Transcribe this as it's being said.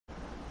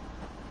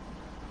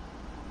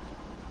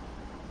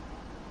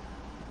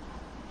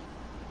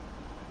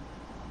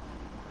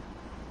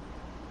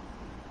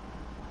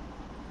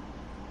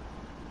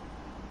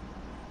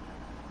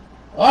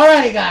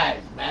Alrighty,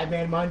 guys,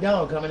 Madman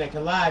Mondello coming at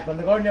you live from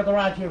the Gordon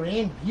Garage here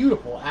in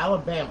beautiful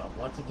Alabama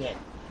once again.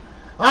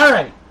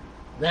 Alrighty,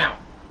 now,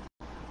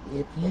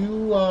 if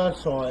you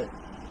saw it,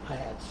 I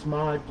had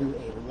SMOD do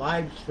a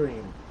live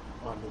stream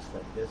on this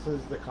thing. This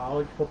is the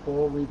college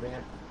football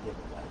revamped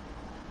giveaway.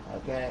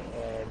 Okay,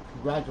 and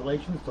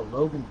congratulations to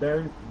Logan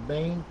Berry from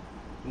Maine.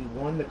 He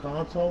won the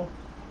console.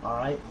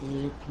 Alright,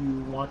 if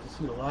you want to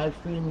see the live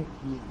stream,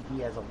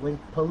 he has a link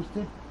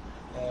posted.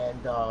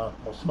 And, well,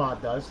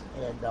 SMOD does,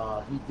 and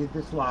he did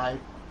this live,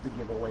 the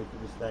giveaway for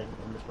this thing,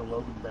 and Mr.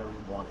 Logan Berry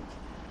won it.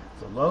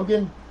 So,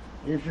 Logan,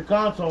 here's your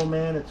console,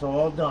 man. It's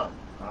all done.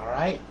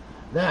 Alright?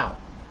 Now,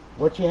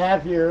 what you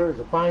have here is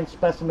a fine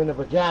specimen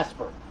of a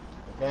Jasper.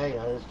 Okay,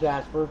 now this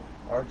Jasper,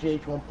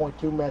 RGH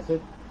 1.2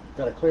 method,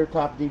 got a clear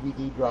top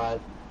DVD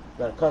drive,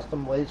 got a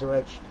custom laser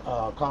etched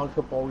college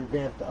football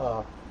revamped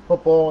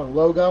football and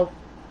logo.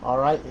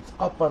 Alright, it's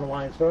up on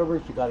line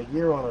servers. You got a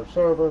year on our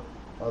server.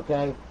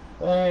 Okay,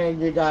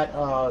 and you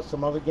got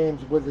some other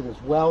games with it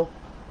as well.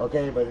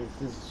 Okay, but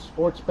it's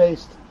sports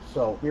based,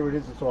 so here it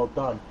is. It's all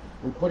done.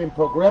 We put in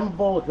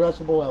programmable,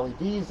 addressable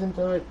LEDs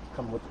into it.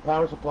 Come with the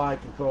power supply,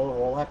 controller,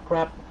 all that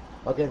crap.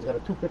 Okay, it's got a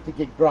 250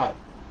 gig drive.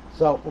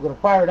 So we're gonna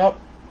fire it up.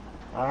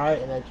 All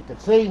right, and as you can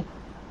see,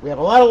 we have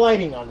a lot of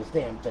lighting on this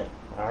damn thing.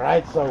 All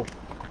right, so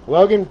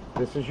Logan,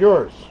 this is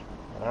yours.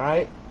 All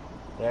right,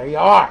 there you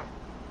are.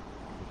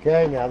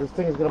 Okay, now this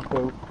thing is gonna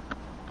boot.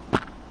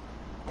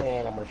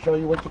 And I'm going to show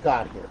you what you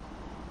got here.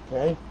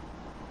 Okay?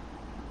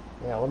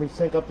 Now, let me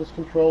sync up this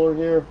controller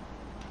here.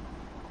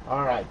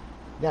 Alright.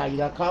 Now, you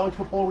got College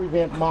Football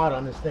Revamped mod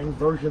on this thing,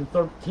 version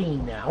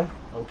 13 now.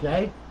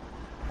 Okay?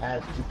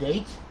 As to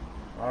date.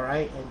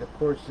 Alright, and of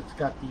course, it's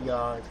got the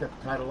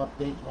title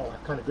update and all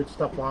that kind of good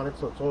stuff on it,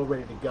 so it's all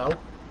ready to go.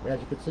 And as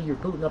you can see, you're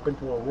booting up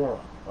into Aurora.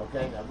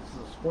 Okay? Now, this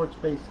is a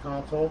sports-based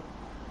console.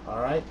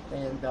 Alright?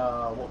 And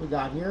what we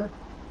got here,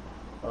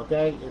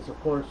 okay, is of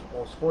course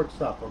all sports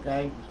stuff.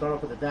 Okay, you start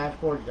off with the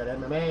dashboard. You got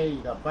MMA,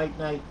 you got Fight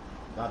Night,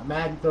 you got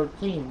Madden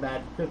 13,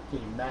 Madden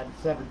 15, Madden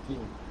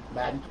 17,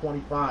 Madden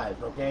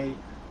 25. Okay,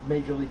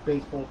 Major League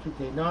Baseball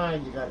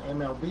 2K9, you got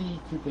MLB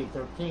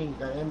 2K13, you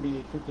got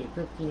NBA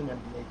 2K15,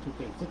 NBA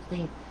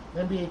 2K16,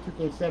 NBA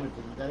 2K17,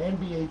 you got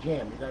NBA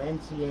Jam, you got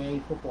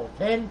NCAA Football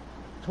 10,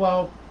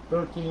 12,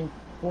 13,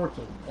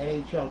 14,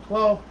 NHL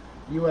 12,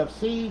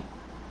 UFC,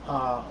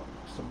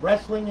 some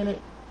wrestling in it,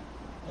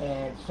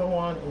 and so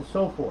on and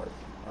so forth.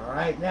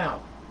 Alright,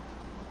 now,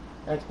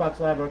 Xbox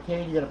Live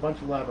Arcade, you got a bunch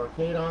of Live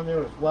Arcade on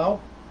there as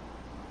well.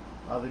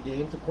 Other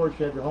games, of course,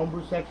 you have your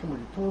homebrew section where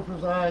your tools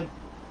reside.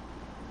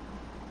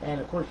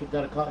 And, of course, you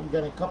got a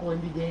couple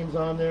indie games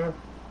on there.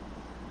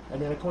 And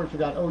then, of course, you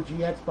got OG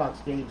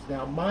Xbox games.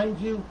 Now,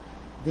 mind you,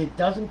 it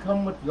doesn't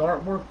come with the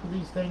artwork for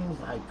these things.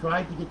 I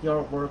tried to get the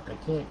artwork. I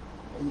can't.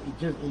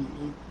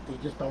 They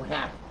just don't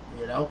have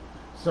it, you know?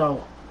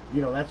 So,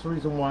 you know, that's the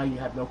reason why you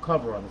have no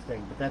cover on this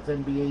thing. But that's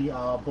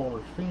NBA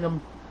Bowler's Phenom,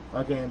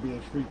 okay,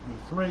 NBA Street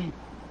V3,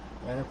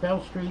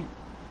 NFL Street,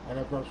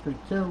 NFL Street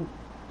 2,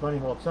 Tony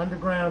Hawk's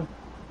Underground,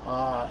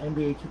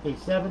 NBA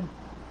 2K7,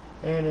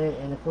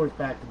 and of course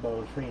back to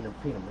Bowler's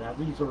Phenom. Now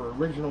these are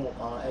original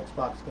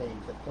Xbox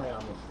games that play on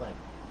this thing.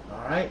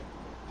 Alright?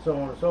 So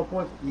on and so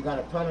forth. You got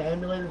a ton of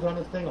emulators on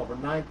this thing, over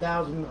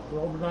 9,000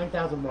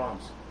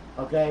 ROMs.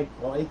 Okay?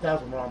 Well,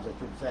 8,000 ROMs I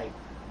should say.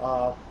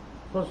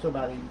 Close to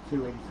about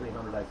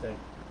 8,300, I think.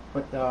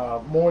 But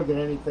more than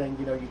anything,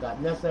 you know, you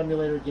got NES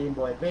emulator, Game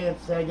Boy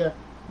Advance, Sega,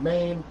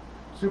 MAME,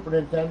 Super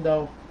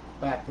Nintendo,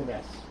 back to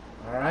NES.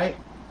 Alright?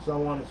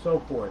 So on and so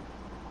forth.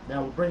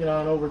 Now we'll bring it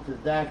on over to the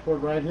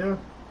dashboard right here.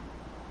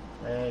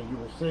 And you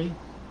will see.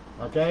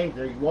 Okay,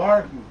 there you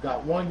are. You've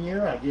got 1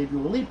 year. I gave you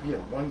a leap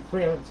year.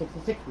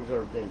 366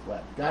 reserve days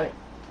left. Got it?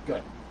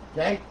 Good.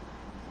 Okay?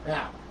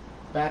 Now,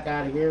 back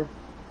out of here.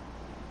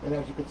 And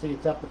as you can see,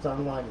 it's up, it's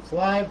online, it's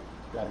live.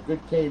 Got a good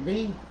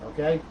KV,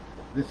 okay?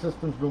 This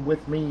system's been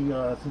with me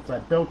since I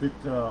built it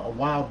a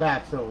while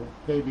back, so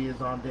KV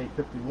is on day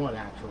 51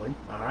 actually,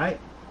 alright?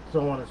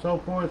 So on and so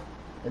forth.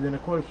 And then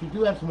of course you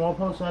do have some wall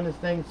posts on this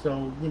thing,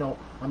 so, you know,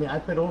 I mean, I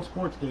fit all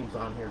sports games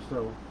on here,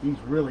 so these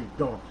really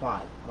don't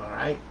apply,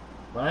 alright?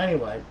 But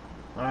anyway,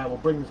 alright, we'll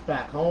bring this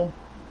back home.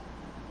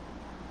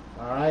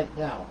 Alright,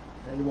 now,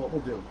 tell you what we'll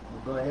do.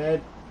 We'll go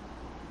ahead,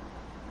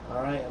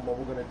 alright, and what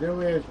we're going to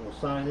do is we'll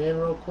sign in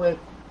real quick.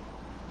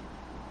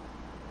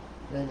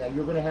 And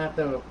you're going to have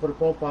to put a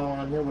profile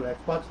on here with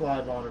Xbox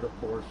Live on it, of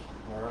course.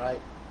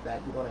 Alright?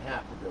 That you're going to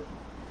have to do.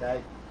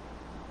 Okay?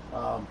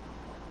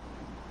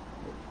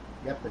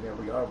 Yep, and there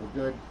we are. We're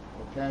good.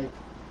 Okay?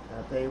 And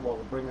I'll tell you what,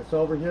 we'll bring this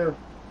over here.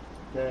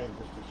 Okay? And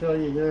just to show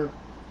you here.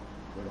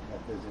 Where the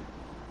heck is it?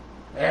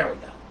 There we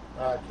go.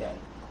 Okay.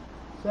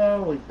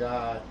 So we've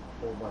got a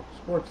whole bunch of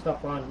sports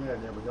stuff on here.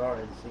 And there we are.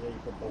 NCAA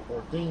Football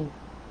 14.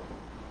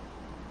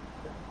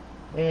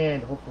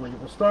 And hopefully it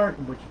will start,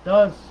 which it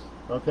does.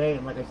 Okay,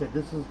 and like I said,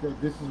 this is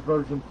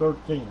version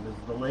 13. This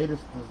is the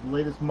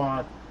latest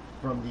mod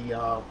from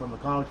the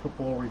College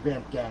Football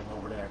Revamped gang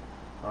over there.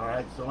 All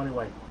right, so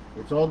anyway,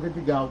 it's all good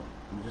to go.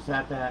 You just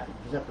have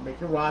to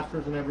make your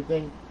rosters and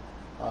everything.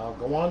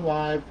 Go on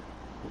live.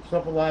 Get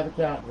yourself a live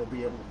account and you'll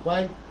be able to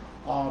play.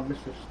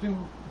 Mr. Stu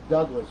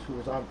Douglas, who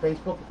is on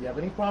Facebook. If you have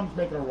any problems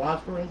making a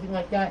roster or anything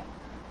like that,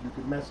 you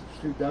can message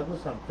Stu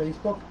Douglas on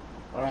Facebook.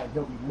 All right,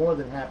 he'll be more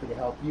than happy to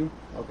help you.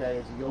 Okay,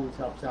 as he always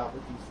helps out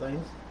with these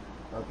things.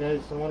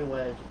 Okay, so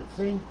anyway, as you can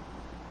see,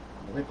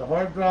 we'll hit the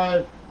hard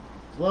drive.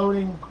 It's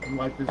loading, and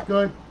life is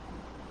good.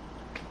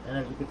 And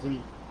as you can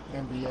see,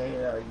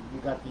 NBA, you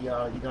got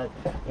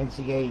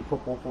NCAA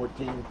football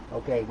 14.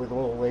 Okay, with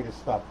all the latest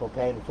stuff.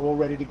 Okay, and it's all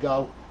ready to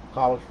go.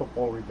 College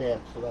football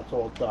revamped, so that's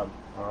all done.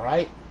 All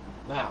right,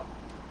 now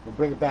we'll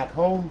bring it back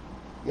home.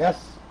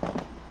 Yes,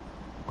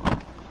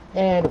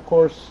 and of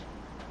course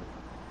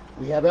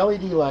we have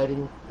LED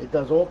lighting. It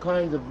does all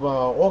kinds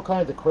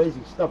of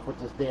crazy stuff with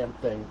this damn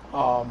thing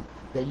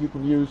that you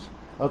can use.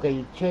 Okay,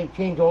 you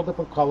change all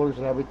different colors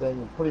and everything,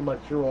 and pretty much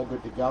you're all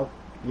good to go.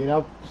 You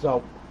know,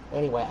 so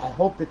anyway, I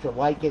hope that you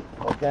like it.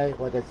 Okay,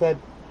 like I said,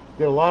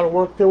 did a lot of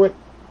work to it.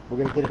 We're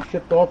gonna get it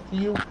shipped off to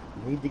you.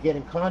 You need to get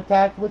in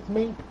contact with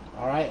me.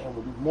 All right, and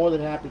we'll be more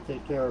than happy to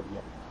take care of you.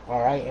 All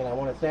right, and I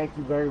want to thank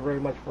you very, very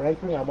much for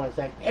entering. I want to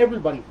thank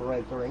everybody for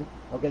entering.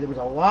 Okay, there was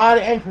a lot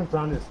of entrants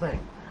on this thing,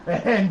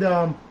 and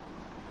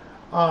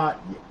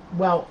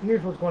well,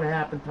 here's what's going to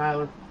happen,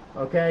 Tyler.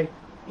 Okay,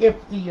 if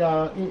he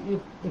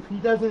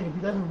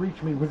doesn't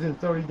reach me within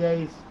 30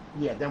 days,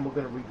 yeah, then we're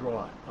going to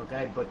redraw it.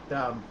 Okay, but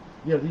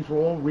you know, these are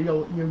all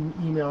real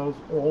emails,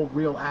 all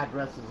real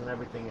addresses, and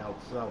everything else.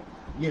 So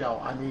you know,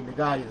 I mean, the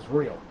guy is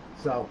real.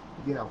 So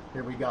you know,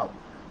 here we go.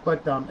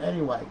 But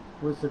anyway,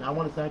 listen, I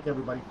want to thank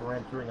everybody for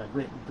entering. I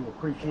greatly do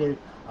appreciate it.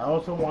 I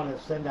also want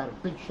to send out a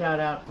big shout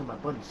out to my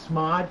buddy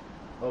SMOD,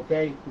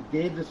 okay, who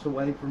gave this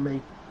away for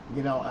me.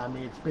 You know, I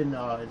mean, it's been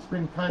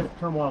kind of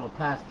turmoil the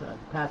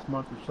past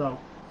month or so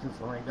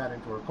since Lorraine got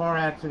into her car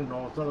accident and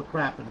all this other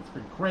crap, and it's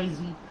been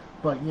crazy.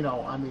 But you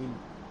know, I mean,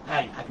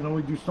 hey, I can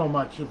only do so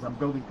much as I'm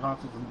building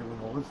consoles and doing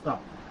all this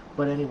stuff.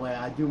 But anyway,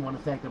 I do want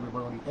to thank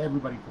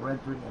everybody for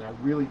entering, and I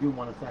really do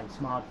want to thank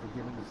SMOD for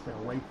giving this thing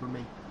away for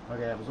me.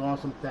 Okay, that was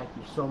awesome. Thank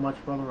you so much,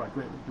 brother. I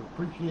greatly do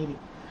appreciate it.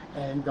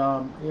 And,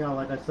 you know,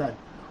 like I said,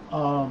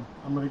 I'm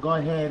going to go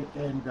ahead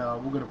and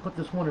we're going to put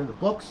this one in the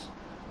books.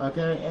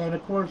 Okay, and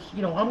of course,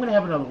 you know, I'm going to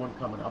have another one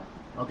coming up.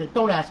 Okay,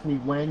 don't ask me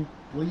when.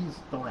 Please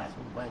don't ask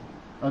me when.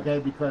 Okay,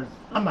 because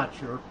I'm not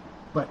sure.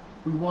 But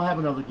we will have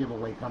another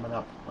giveaway coming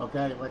up.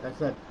 Okay, like I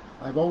said,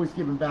 I've always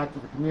given back to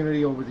the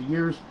community over the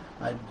years.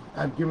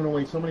 I've given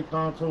away so many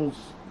consoles.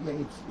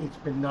 It's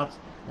been nuts.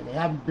 And they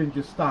haven't been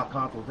just stock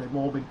consoles. They've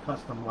all been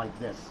custom like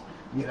this.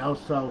 You know,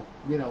 so,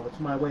 you know, it's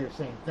my way of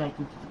saying thank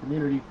you to the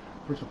community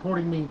for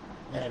supporting me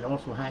and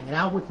also hanging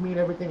out with me and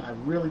everything. I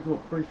really do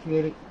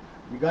appreciate it.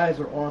 You guys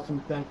are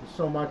awesome. Thank you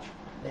so much.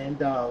 And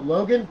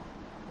Logan,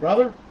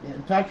 brother, get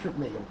in touch with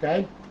me,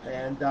 okay?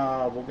 And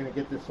we're going to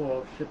get this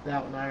all shipped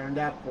out and ironed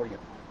out for you.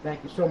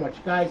 Thank you so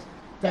much, guys.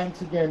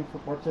 Thanks again for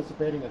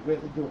participating. I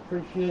greatly do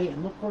appreciate it.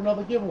 And look for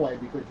another giveaway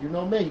because you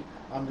know me.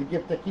 I'm the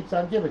gift that keeps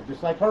on giving,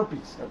 just like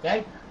herpes,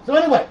 okay? So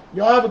anyway,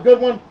 you all have a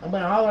good one. I'm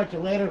going to holler at you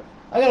later.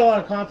 I got a lot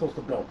of consoles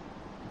to build.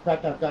 In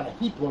fact, I've got a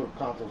heap load of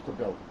consoles to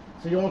build.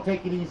 So you all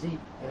take it easy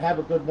and have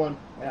a good one.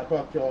 And I'll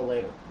talk to you all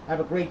later. Have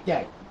a great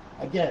day.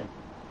 Again,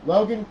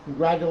 Logan,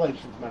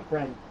 congratulations, my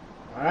friend.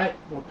 All right?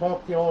 We'll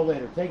talk to you all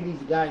later. Take it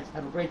easy, guys.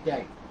 Have a great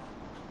day.